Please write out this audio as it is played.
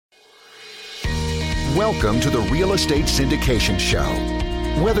Welcome to the Real Estate Syndication Show.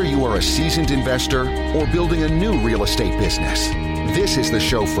 Whether you are a seasoned investor or building a new real estate business, this is the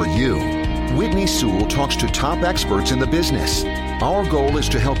show for you. Whitney Sewell talks to top experts in the business. Our goal is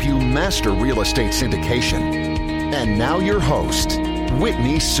to help you master real estate syndication. And now your host,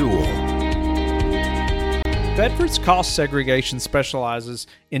 Whitney Sewell. Bedford's cost segregation specializes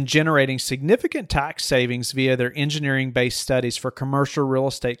in generating significant tax savings via their engineering-based studies for commercial real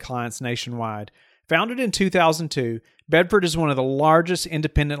estate clients nationwide. Founded in 2002, Bedford is one of the largest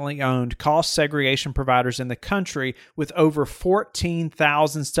independently owned cost segregation providers in the country, with over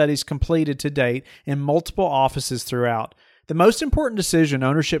 14,000 studies completed to date in multiple offices throughout. The most important decision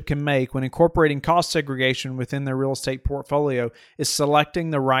ownership can make when incorporating cost segregation within their real estate portfolio is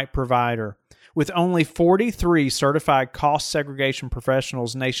selecting the right provider. With only 43 certified cost segregation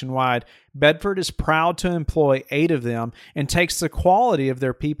professionals nationwide, Bedford is proud to employ 8 of them and takes the quality of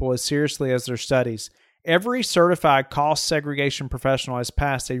their people as seriously as their studies. Every certified cost segregation professional has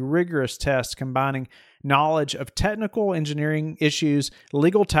passed a rigorous test combining knowledge of technical engineering issues,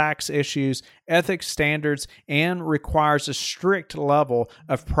 legal tax issues, ethics standards, and requires a strict level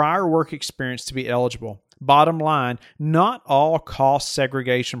of prior work experience to be eligible. Bottom line, not all cost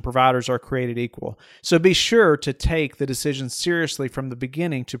segregation providers are created equal. So be sure to take the decision seriously from the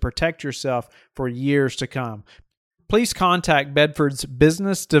beginning to protect yourself for years to come. Please contact Bedford's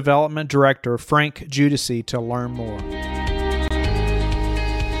Business Development Director, Frank Judici, to learn more.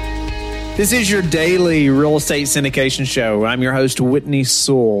 This is your daily real estate syndication show. I'm your host, Whitney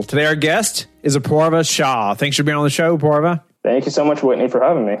Sewell. Today our guest is Apurva Shah. Thanks for being on the show, Apurva. Thank you so much, Whitney, for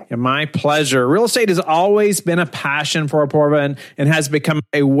having me. Yeah, my pleasure. Real estate has always been a passion for Apurva and has become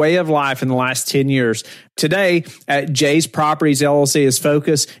a way of life in the last 10 years. Today, at Jay's Properties LLC, his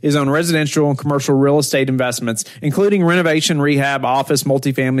focus is on residential and commercial real estate investments, including renovation, rehab, office,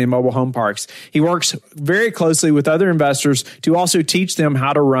 multifamily, and mobile home parks. He works very closely with other investors to also teach them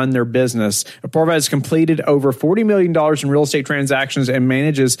how to run their business. Apurva has completed over $40 million in real estate transactions and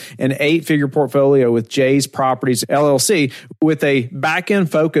manages an 8-figure portfolio with Jay's Properties LLC, with a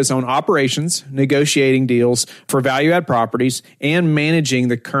back-end focus on operations, negotiating deals for value-add properties, and managing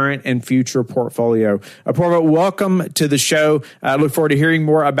the current and future portfolio. Apurva, welcome to the show. I look forward to hearing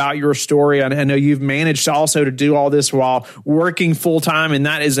more about your story. I know you've managed also to do all this while working full-time, and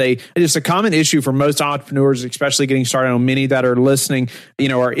that is just a common issue for most entrepreneurs, especially getting started. On many that are listening,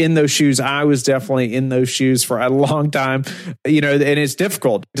 are in those shoes. I was definitely in those shoes for a long time, and it's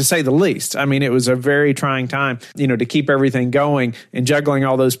difficult to say the least. I mean, it was a very trying time, to keep everything going and juggling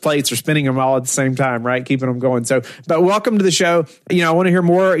all those plates or spinning them all at the same time, right? Keeping them going. So, but welcome to the show. I want to hear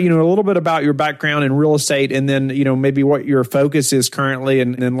more, a little bit about your background in real estate, and then, maybe what your focus is currently,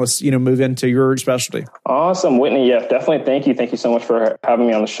 and then let's, move into your specialty. Awesome, Whitney. Yeah, definitely. Thank you. Thank you so much for having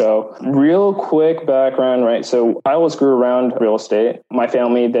me on the show. Real quick background, right? So I always grew around real estate. My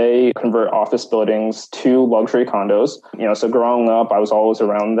family, they convert office buildings to luxury condos. So growing up, I was always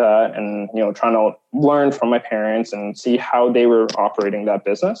around that and, trying to learn from my parents and see how they were operating that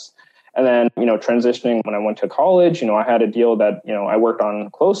business. And then, transitioning when I went to college, I had a deal that, I worked on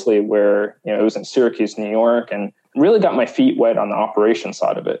closely where, it was in Syracuse, New York, and really got my feet wet on the operations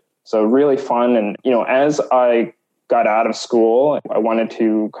side of it. So really fun. And, as I got out of school, I wanted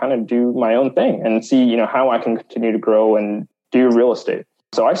to kind of do my own thing and see, how I can continue to grow and do real estate.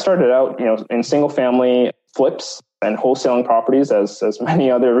 So I started out, in single family flips and wholesaling properties as many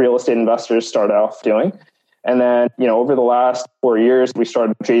other real estate investors start off doing. And then, over the last 4 years, we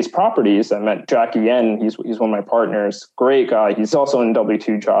started Jay's Properties. I met Jackie Yen. He's one of my partners. Great guy. He's also in a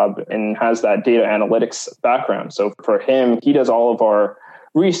W-2 job and has that data analytics background. So for him, he does all of our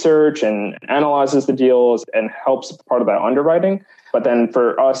research and analyzes the deals and helps part of that underwriting. But then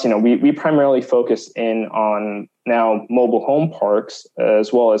for us, we primarily focus in on now mobile home parks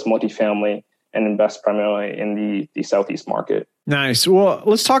as well as multifamily, and invest primarily in the Southeast market. Nice. Well,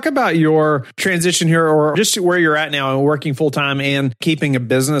 let's talk about your transition here, or just where you're at now and working full time and keeping a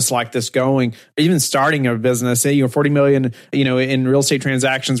business like this going, even starting a business, 40 million, in real estate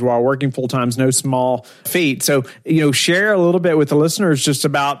transactions while working full time is no small feat. So, share a little bit with the listeners just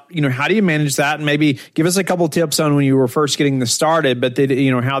about, how do you manage that, and maybe give us a couple of tips on when you were first getting this started, but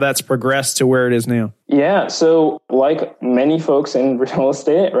how that's progressed to where it is now. Yeah. So like many folks in real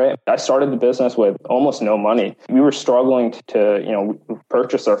estate, right, I started the business with almost no money. We were struggling to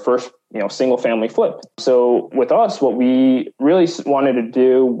purchase our first, single family flip. So with us, what we really wanted to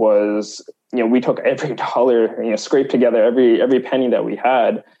do was, we took every dollar, scraped together every penny that we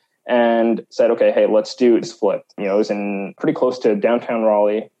had and said, okay, hey, let's do this flip. It was in pretty close to downtown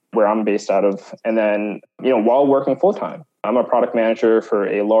Raleigh. where I'm based out of. And then, while working full time, I'm a product manager for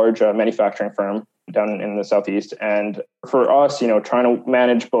a large manufacturing firm down in the Southeast. And for us, trying to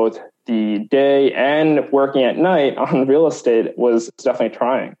manage both the day and working at night on real estate was definitely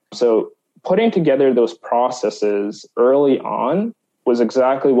trying. So putting together those processes early on was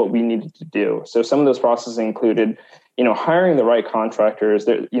exactly what we needed to do. So some of those processes included, hiring the right contractors.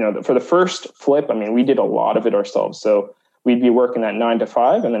 For the first flip, we did a lot of it ourselves. So we'd be working at 9 to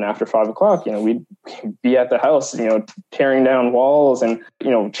 5, and then after 5 o'clock, we'd be at the house, tearing down walls and,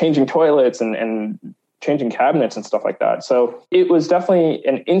 changing toilets and changing cabinets and stuff like that. So it was definitely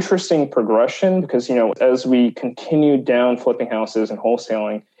an interesting progression because, as we continued down flipping houses and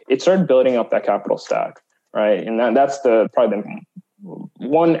wholesaling, it started building up that capital stack, right? And that's probably the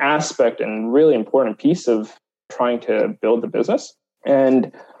one aspect and really important piece of trying to build the business.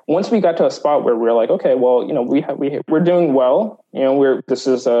 And once we got to a spot where we're like, okay, well, we're doing well. This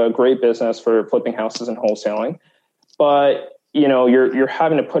is a great business for flipping houses and wholesaling, but you're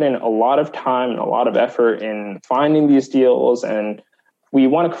having to put in a lot of time and a lot of effort in finding these deals, and we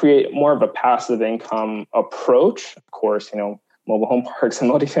want to create more of a passive income approach. Of course, mobile home parks and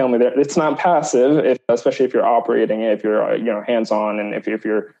multifamily, it's not passive, especially if you're operating it, if you're hands-on, and if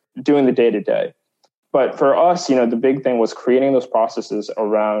you're doing the day-to-day. But for us, the big thing was creating those processes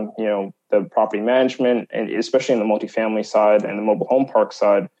around, the property management, and especially in the multifamily side and the mobile home park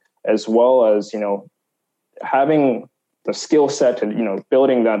side, as well as, having the skill set to,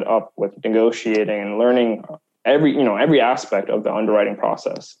 building that up with negotiating and learning every aspect of the underwriting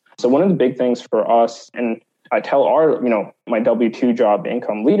process. So one of the big things for us, and I tell my W-2 job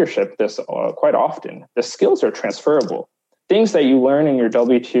income leadership this quite often, the skills are transferable. Things that you learn in your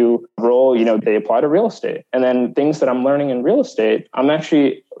W-2 role, they apply to real estate. And then things that I'm learning in real estate, I'm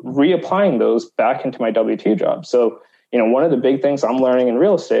actually reapplying those back into my W-2 job. So, one of the big things I'm learning in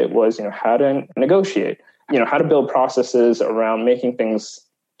real estate was, how to negotiate, how to build processes around making things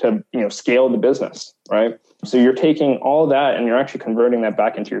to, scale the business, right? So you're taking all that and you're actually converting that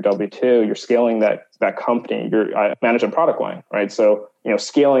back into your W-2. You're scaling that company. I manage a product line, right? So,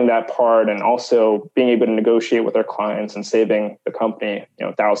 scaling that part and also being able to negotiate with our clients and saving the company,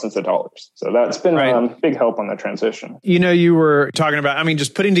 thousands of dollars. So that's been big help on that transition. You were talking about,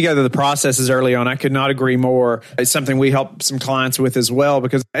 just putting together the processes early on. I could not agree more. It's something we help some clients with as well,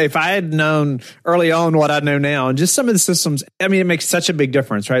 because if I had known early on what I know now, and just some of the systems, it makes such a big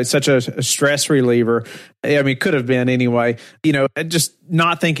difference, right? It's such a stress reliever. It could have been anyway, just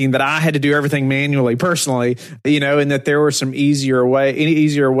not thinking that I had to do everything manually personally, and that there were some easier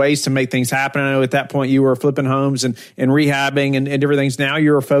ways to make things happen. I know at that point you were flipping homes and rehabbing and different things. Now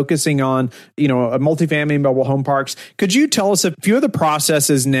you're focusing on, a multifamily mobile home parks. Could you tell us a few of the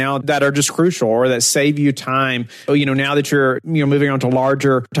processes now that are just crucial or that save you time, now that you're, moving on to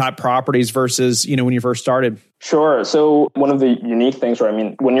larger type properties versus, when you first started? Sure. So one of the unique things,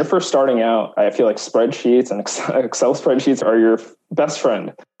 right? When you're first starting out, I feel like spreadsheets and Excel spreadsheets are your best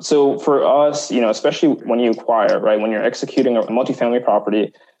friend. So for us, especially when you acquire, right? When you're executing a multifamily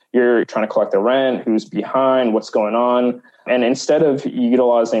property, you're trying to collect the rent, who's behind, what's going on. And instead of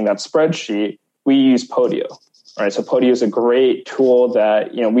utilizing that spreadsheet, we use Podio. Right. So Podio is a great tool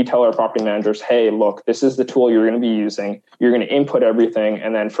that, we tell our property managers, hey, look, this is the tool you're going to be using. You're going to input everything.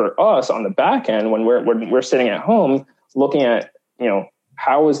 And then for us on the back end, when we're sitting at home looking at,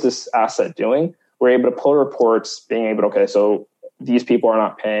 how is this asset doing? We're able to pull reports, being able to, okay, so these people are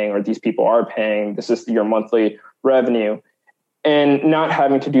not paying or these people are paying. This is your monthly revenue. And not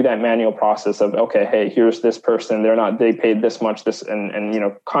having to do that manual process of, okay, hey, here's this person. They paid this much,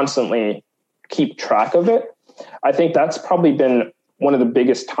 and constantly keep track of it. I think that's probably been one of the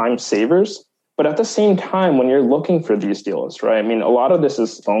biggest time savers. But at the same time, when you're looking for these deals, right? A lot of this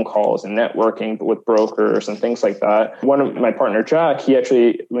is phone calls and networking with brokers and things like that. One of my partner, Jack, he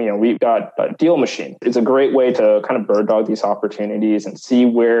actually, we've got a deal machine. It's a great way to kind of bird dog these opportunities and see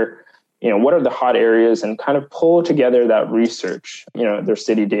where, what are the hot areas and kind of pull together that research. There's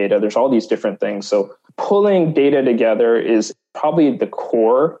city data, there's all these different things. So pulling data together is probably the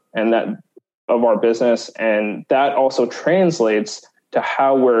core and that of our business. And that also translates to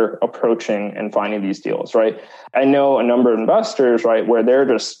how we're approaching and finding these deals, right? I know a number of investors, right, where they're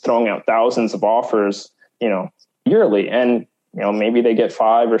just throwing out thousands of offers, yearly. And, maybe they get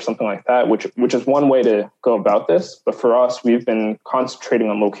 5 or something like that, which is one way to go about this. But for us, we've been concentrating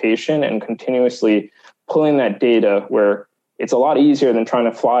on location and continuously pulling that data where it's a lot easier than trying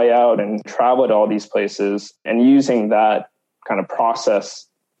to fly out and travel to all these places, and using that kind of process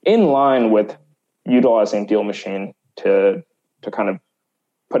in line with utilizing Deal Machine to kind of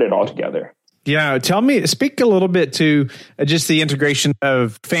put it all together. Yeah. Speak a little bit to just the integration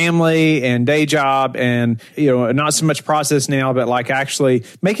of family and day job and, not so much process now, but like actually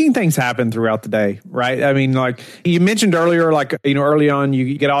making things happen throughout the day, right? I mean, like you mentioned earlier, like, early on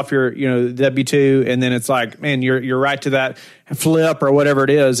you get off your, W-2 and then it's like, man, you're right to that flip or whatever it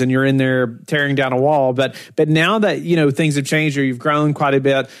is. And you're in there tearing down a wall. But now that, things have changed or you've grown quite a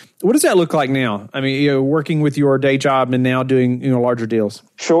bit, what does that look like now? I mean, working with your day job and now doing, larger deals.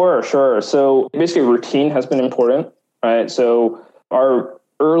 Sure. So basically routine has been important, right? So our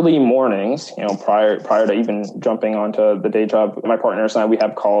early mornings, prior to even jumping onto the day job, my partners and I, we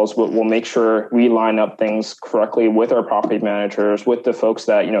have calls. We'll make sure we line up things correctly with our property managers, with the folks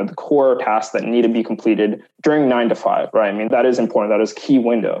that, the core tasks that need to be completed during 9 to 5, right? I mean, that is important. That is a key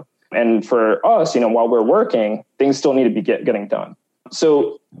window. And for us, while we're working, things still need to be getting done.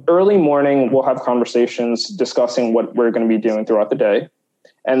 So early morning, we'll have conversations discussing what we're going to be doing throughout the day.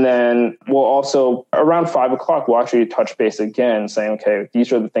 And then we'll also, around 5 o'clock, we'll actually touch base again saying, okay,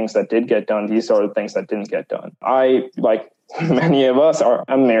 these are the things that did get done. These are the things that didn't get done. I, like many of us,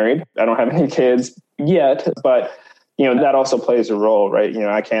 I'm married. I don't have any kids yet, but that also plays a role, right?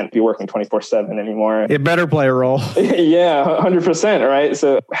 I can't be working 24/7 anymore. It better play a role. Yeah, 100%, right?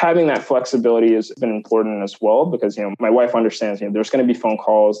 So having that flexibility has been important as well because, my wife understands, there's going to be phone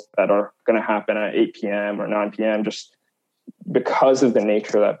calls that are going to happen at 8 p.m. or 9 p.m. just because of the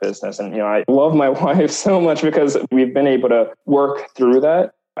nature of that business. And, I love my wife so much because we've been able to work through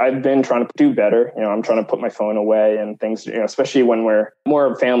that. I've been trying to do better. I'm trying to put my phone away and things, especially when we're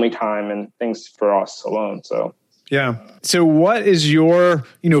more family time and things for us alone. So. Yeah. So what is your,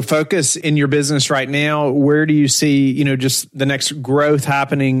 focus in your business right now? Where do you see, just the next growth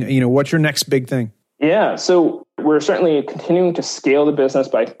happening? What's your next big thing? Yeah. So we're certainly continuing to scale the business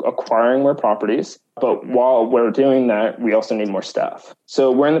by acquiring more properties. But while we're doing that, we also need more staff.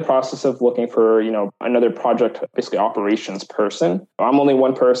 So we're in the process of looking for, another project, basically operations person. I'm only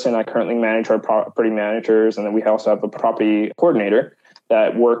one person. I currently manage our property managers. And then we also have a property coordinator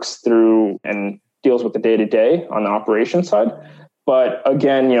that works through and deals with the day-to-day on the operations side. But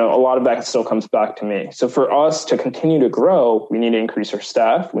again, a lot of that still comes back to me. So for us to continue to grow, we need to increase our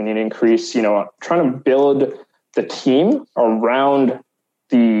staff. We need to increase, trying to build the team around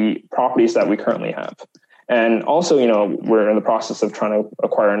the properties that we currently have. And also, we're in the process of trying to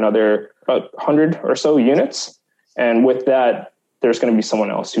acquire another about 100 or so units. And with that, there's going to be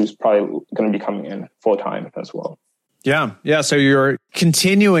someone else who's probably going to be coming in full time as well. Yeah. Yeah. So you're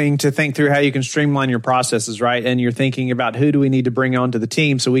continuing to think through how you can streamline your processes, right? And you're thinking about who do we need to bring onto the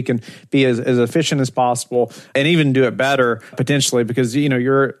team so we can be as efficient as possible and even do it better potentially because,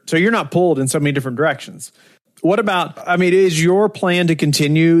 you're not pulled in so many different directions. What about, is your plan to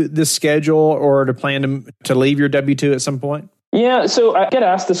continue this schedule or to plan to leave your W-2 at some point? Yeah, so I get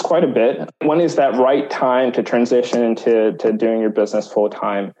asked this quite a bit. When is that right time to transition into doing your business full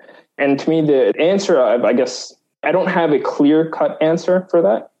time? And to me, the answer, I guess, I don't have a clear-cut answer for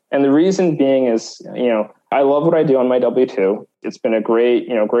that. And the reason being is, I love what I do on my W-2. It's been a great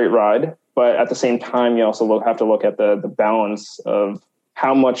ride. But at the same time, you also have to look at the balance of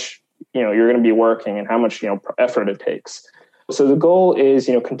how much, you're going to be working and how much, effort it takes. So the goal is,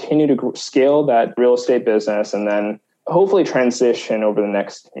 continue to scale that real estate business and then hopefully transition over the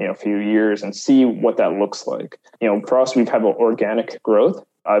next, few years and see what that looks like. For us, we've had organic growth.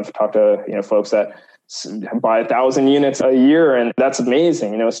 I've talked to, folks that buy 1,000 units a year, and that's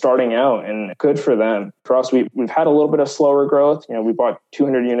amazing, starting out, and good for them. For us, we've had a little bit of slower growth. We bought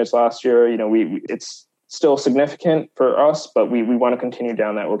 200 units last year. It's still significant for us, but we want to continue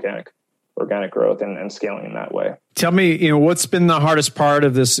down that organic growth and scaling in that way. Tell me, what's been the hardest part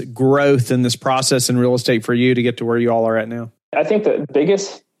of this growth and this process in real estate for you to get to where you all are at now? I think the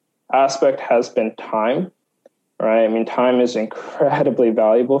biggest aspect has been time, right? Time is incredibly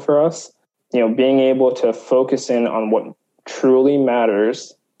valuable for us. Being able to focus in on what truly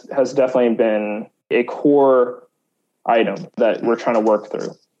matters has definitely been a core item that we're trying to work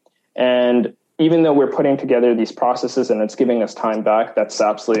through. And even though we're putting together these processes and it's giving us time back, that's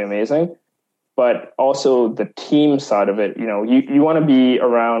absolutely amazing. But also the team side of it, you want to be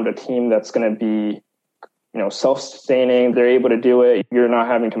around a team that's going to be, self-sustaining. They're able to do it. You're not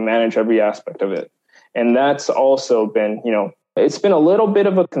having to manage every aspect of it. And that's also been, it's been a little bit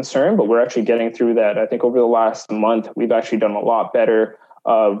of a concern, but we're actually getting through that. I think over the last month, we've actually done a lot better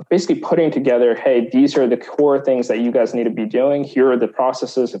of basically putting together, hey, these are the core things that you guys need to be doing. Here are the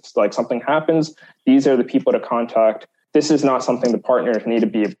processes. If like something happens, these are the people to contact. This is not something the partners need to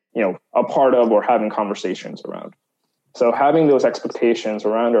be, a part of or having conversations around. So having those expectations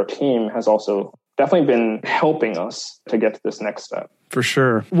around our team has also definitely been helping us to get to this next step. For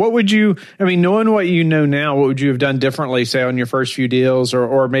sure. What would you, knowing what you know now, what would you have done differently, say, on your first few deals,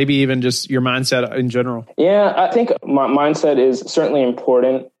 or maybe even just your mindset in general? Yeah, I think my mindset is certainly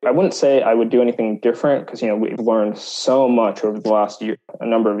important. I wouldn't say I would do anything different because, we've learned so much over the last year, a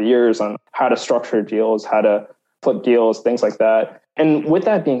number of years on how to structure deals, how to flip deals, things like that. And with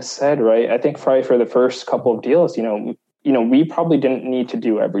that being said, right, I think probably for the first couple of deals, we probably didn't need to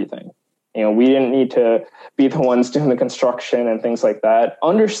do everything. We didn't need to be the ones doing the construction and things like that.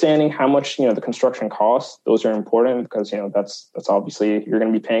 Understanding how much, the construction costs, those are important because, that's obviously you're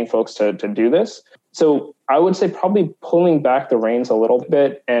going to be paying folks to do this. So I would say probably pulling back the reins a little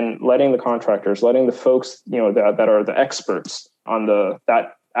bit and letting the contractors, letting the folks, that are the experts on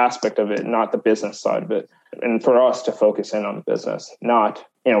that aspect of it, not the business side of it. And for us to focus in on the business, not,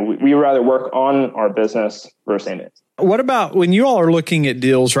 we rather work on our business versus in it. What about when you all are looking at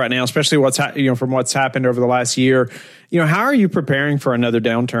deals right now, especially from what's happened over the last year, how are you preparing for another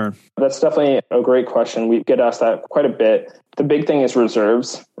downturn? That's definitely a great question. We get asked that quite a bit. The big thing is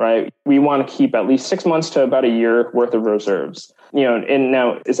reserves, right? We want to keep at least 6 months to about a year worth of reserves. And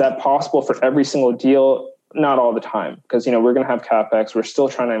now, is that possible for every single deal? Not all the time, because, we're going to have CapEx. We're still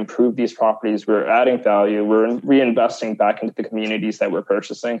trying to improve these properties. We're adding value. We're reinvesting back into the communities that we're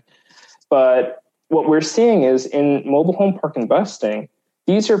purchasing. But what we're seeing is in mobile home park investing,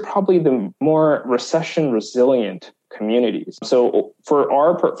 these are probably the more recession resilient communities. So for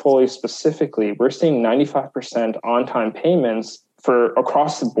our portfolio specifically, we're seeing 95% on-time payments for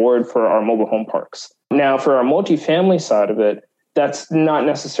across the board for our mobile home parks. Now, for our multifamily side of it, that's not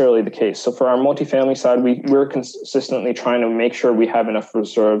necessarily the case. So for our multifamily side, we're consistently trying to make sure we have enough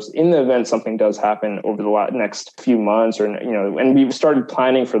reserves in the event something does happen over the next few months, and we've started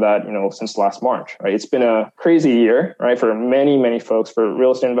planning for that, since last March, right? It's been a crazy year, right? For many, many folks, for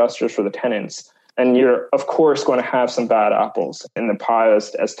real estate investors, for the tenants. And you're, of course, going to have some bad apples in the pie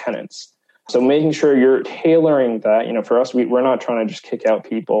as tenants. So making sure you're tailoring that, for us, we're not trying to just kick out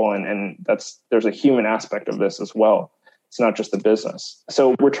people, and there's a human aspect of this as well. It's not just the business.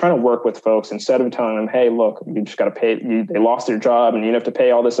 So we're trying to work with folks instead of telling them, hey, look, you just got to pay. They lost their job and you have to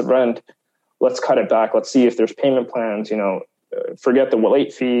pay all this rent. Let's cut it back. Let's see if there's payment plans, forget the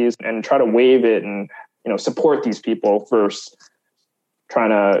late fees and try to waive it and, support these people versus trying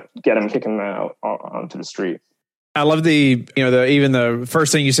to kicking them out onto the street. I love even the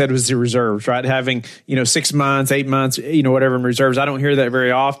first thing you said was the reserves, right? Having, 6 months, 8 months, whatever in reserves. I don't hear that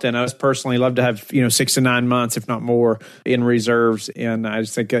very often. I personally love to have, 6 to 9 months, if not more, in reserves. And I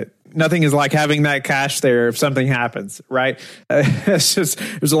just think nothing is like having that cash there if something happens, right? It's just,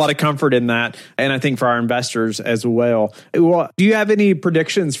 there's a lot of comfort in that. And I think for our investors as well. Well, do you have any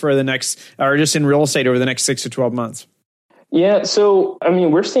predictions for the next, or just in real estate over the next 6 to 12 months? Yeah. So,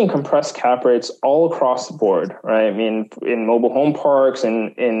 we're seeing compressed cap rates all across the board, right? In mobile home parks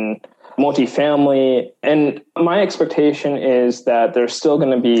and in multifamily. And my expectation is that there's still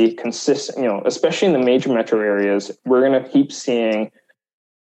going to be consistent, especially in the major metro areas, we're going to keep seeing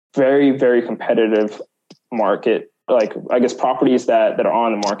very, very competitive market, like, I guess, properties that are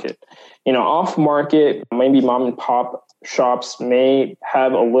on the market. Off market, maybe mom and pop shops may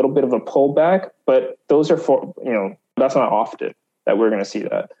have a little bit of a pullback, but those are that's not often that we're going to see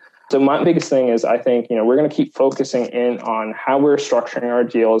that. So my biggest thing is, I think, we're going to keep focusing in on how we're structuring our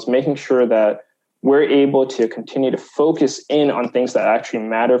deals, making sure that we're able to continue to focus in on things that actually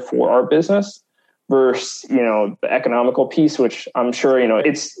matter for our business versus, the economical piece, which I'm sure,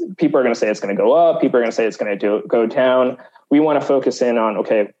 people are going to say it's going to go up. People are going to say it's going to go down. We want to focus in on,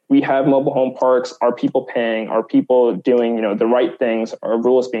 okay, we have mobile home parks. Are people paying? Are people doing, the right things? Are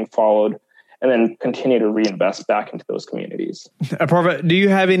rules being followed? And then continue to reinvest back into those communities. Apurva, do you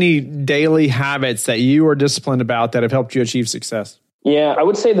have any daily habits that you are disciplined about that have helped you achieve success? Yeah, I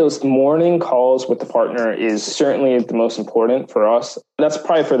would say those morning calls with the partner is certainly the most important for us. That's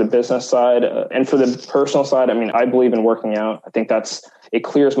probably for the business side. And for the personal side, I believe in working out. I think it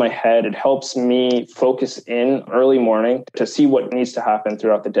clears my head. It helps me focus in early morning to see what needs to happen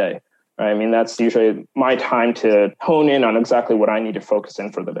throughout the day. That's usually my time to hone in on exactly what I need to focus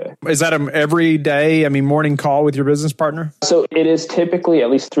in for the day. Is that an every day, morning call with your business partner? So it is typically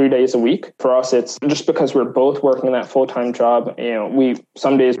at least 3 days a week. For us, it's just because we're both working that full-time job.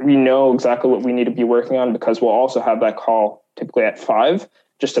 Some days we know exactly what we need to be working on because we'll also have that call typically at 5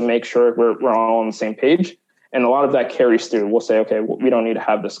 just to make sure we're all on the same page. And a lot of that carries through. We'll say, okay, we don't need to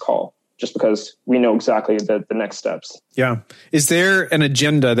have this call just because we know exactly the next steps. Yeah. Is there an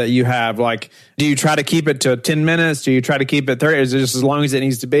agenda that you have? Like, do you try to keep it to 10 minutes? Do you try to keep it 30? Is it just as long as it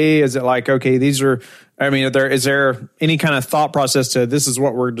needs to be? Is it like, okay, is there any kind of thought process to this is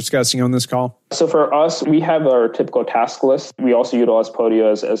what we're discussing on this call? So for us, we have our typical task list. We also utilize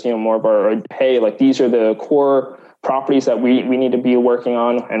Podio as more of our, hey, like these are the core properties that we need to be working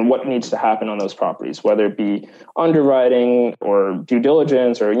on and what needs to happen on those properties, whether it be underwriting or due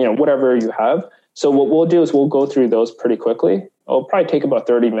diligence or, whatever you have. So what we'll do is we'll go through those pretty quickly. It'll probably take about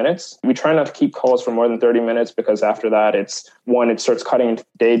 30 minutes. We try not to keep calls for more than 30 minutes because after that, it starts cutting into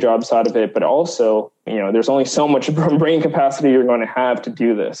the day job side of it. But also, there's only so much brain capacity you're going to have to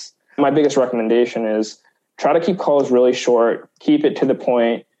do this. My biggest recommendation is try to keep calls really short, keep it to the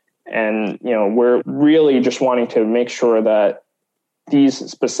point. And, we're really just wanting to make sure that these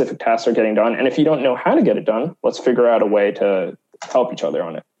specific tasks are getting done. And if you don't know how to get it done, let's figure out a way to help each other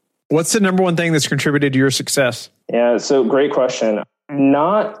on it. What's the number one thing that's contributed to your success? Yeah, so great question.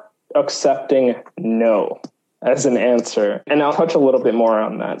 Not accepting no as an answer. And I'll touch a little bit more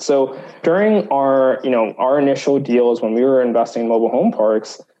on that. So during our initial deals when we were investing in mobile home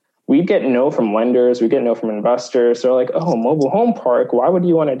parks, we get no from lenders, we get no from investors. They're like, oh, mobile home park, why would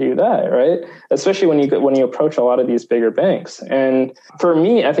you want to do that, right? Especially when you approach a lot of these bigger banks. And for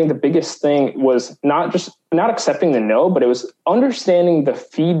me, I think the biggest thing was not accepting the no, but it was understanding the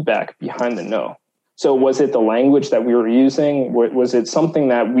feedback behind the no. So was it the language that we were using? Was it something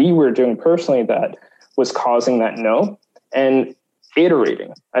that we were doing personally that was causing that no? And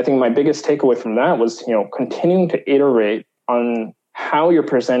iterating. I think my biggest takeaway from that was, continuing to iterate on how you're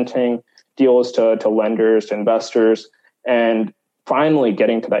presenting deals to lenders, to investors, and finally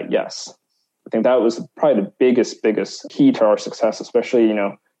getting to that yes. I think that was probably the biggest key to our success, especially,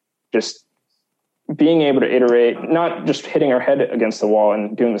 just being able to iterate, not just hitting our head against the wall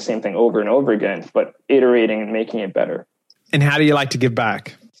and doing the same thing over and over again, but iterating and making it better. And how do you like to give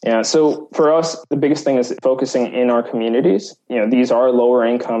back? Yeah. So for us, the biggest thing is focusing in our communities. These are lower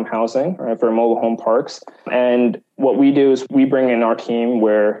income housing, right, for mobile home parks. And what we do is we bring in our team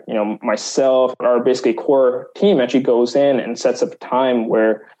where, myself, our basically core team actually goes in and sets up a time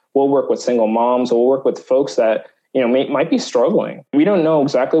where we'll work with single moms, we'll work with folks that, might be struggling. We don't know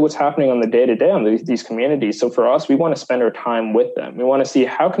exactly what's happening on the day-to-day on these communities. So for us, we want to spend our time with them. We want to see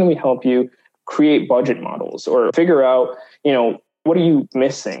how can we help you create budget models or figure out, what are you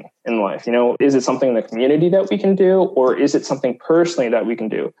missing in life? Is it something in the community that we can do, or is it something personally that we can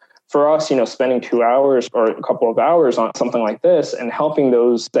do? For us, spending 2 hours or a couple of hours on something like this and helping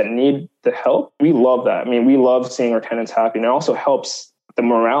those that need the help, we love that. We love seeing our tenants happy, and it also helps the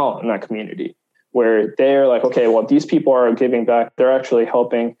morale in that community where they're like, okay, well, these people are giving back. They're actually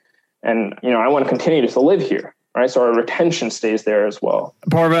helping. And, I want to continue to live here. Right. So our retention stays there as well.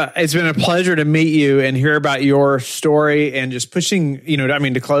 Apurva, it's been a pleasure to meet you and hear about your story and just pushing,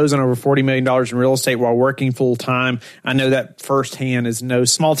 to close on over $40 million in real estate while working full time. I know that firsthand is no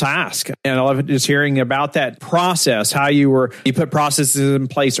small task. And I love just hearing about that process, how you put processes in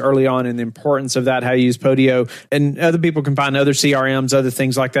place early on and the importance of that, how you use Podio. And other people can find other CRMs, other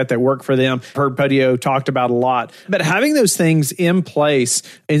things like that work for them. I've heard Podio talked about a lot. But having those things in place,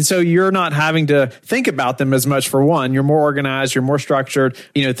 and so you're not having to think about them as much. For one, you're more organized, you're more structured,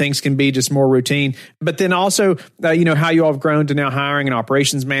 things can be just more routine. But then also, how you all have grown to now hiring an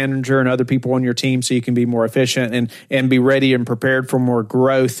operations manager and other people on your team so you can be more efficient and be ready and prepared for more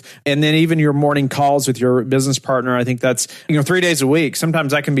growth. And then even your morning calls with your business partner, I think that's, 3 days a week.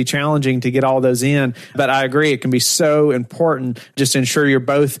 Sometimes that can be challenging to get all those in. But I agree, it can be so important just to ensure you're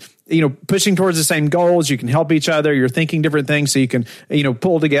both pushing towards the same goals. You can help each other. You're thinking different things so you can,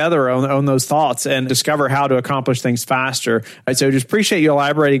 pull together on those thoughts and discover how to accomplish things faster. So just appreciate you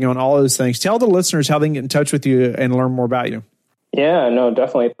elaborating on all those things. Tell the listeners how they can get in touch with you and learn more about you. Yeah, no,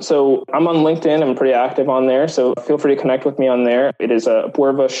 definitely. So I'm on LinkedIn. I'm pretty active on there. So feel free to connect with me on there. It is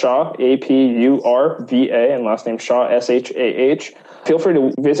Apurva Shah, Apurva, and last name Shah, Shah. Feel free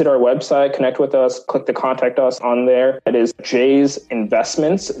to visit our website, connect with us, click the contact us on there. It is Jay's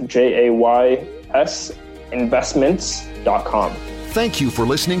Investments, Jays Investments.com. Thank you for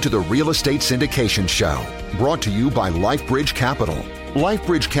listening to the Real Estate Syndication Show, brought to you by LifeBridge Capital.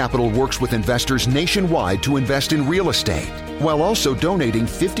 LifeBridge Capital works with investors nationwide to invest in real estate, while also donating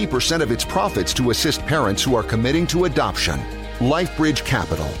 50% of its profits to assist parents who are committing to adoption. LifeBridge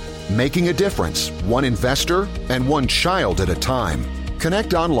Capital, making a difference, one investor and one child at a time.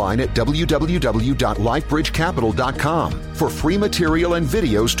 Connect online at www.lifebridgecapital.com for free material and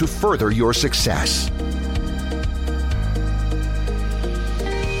videos to further your success.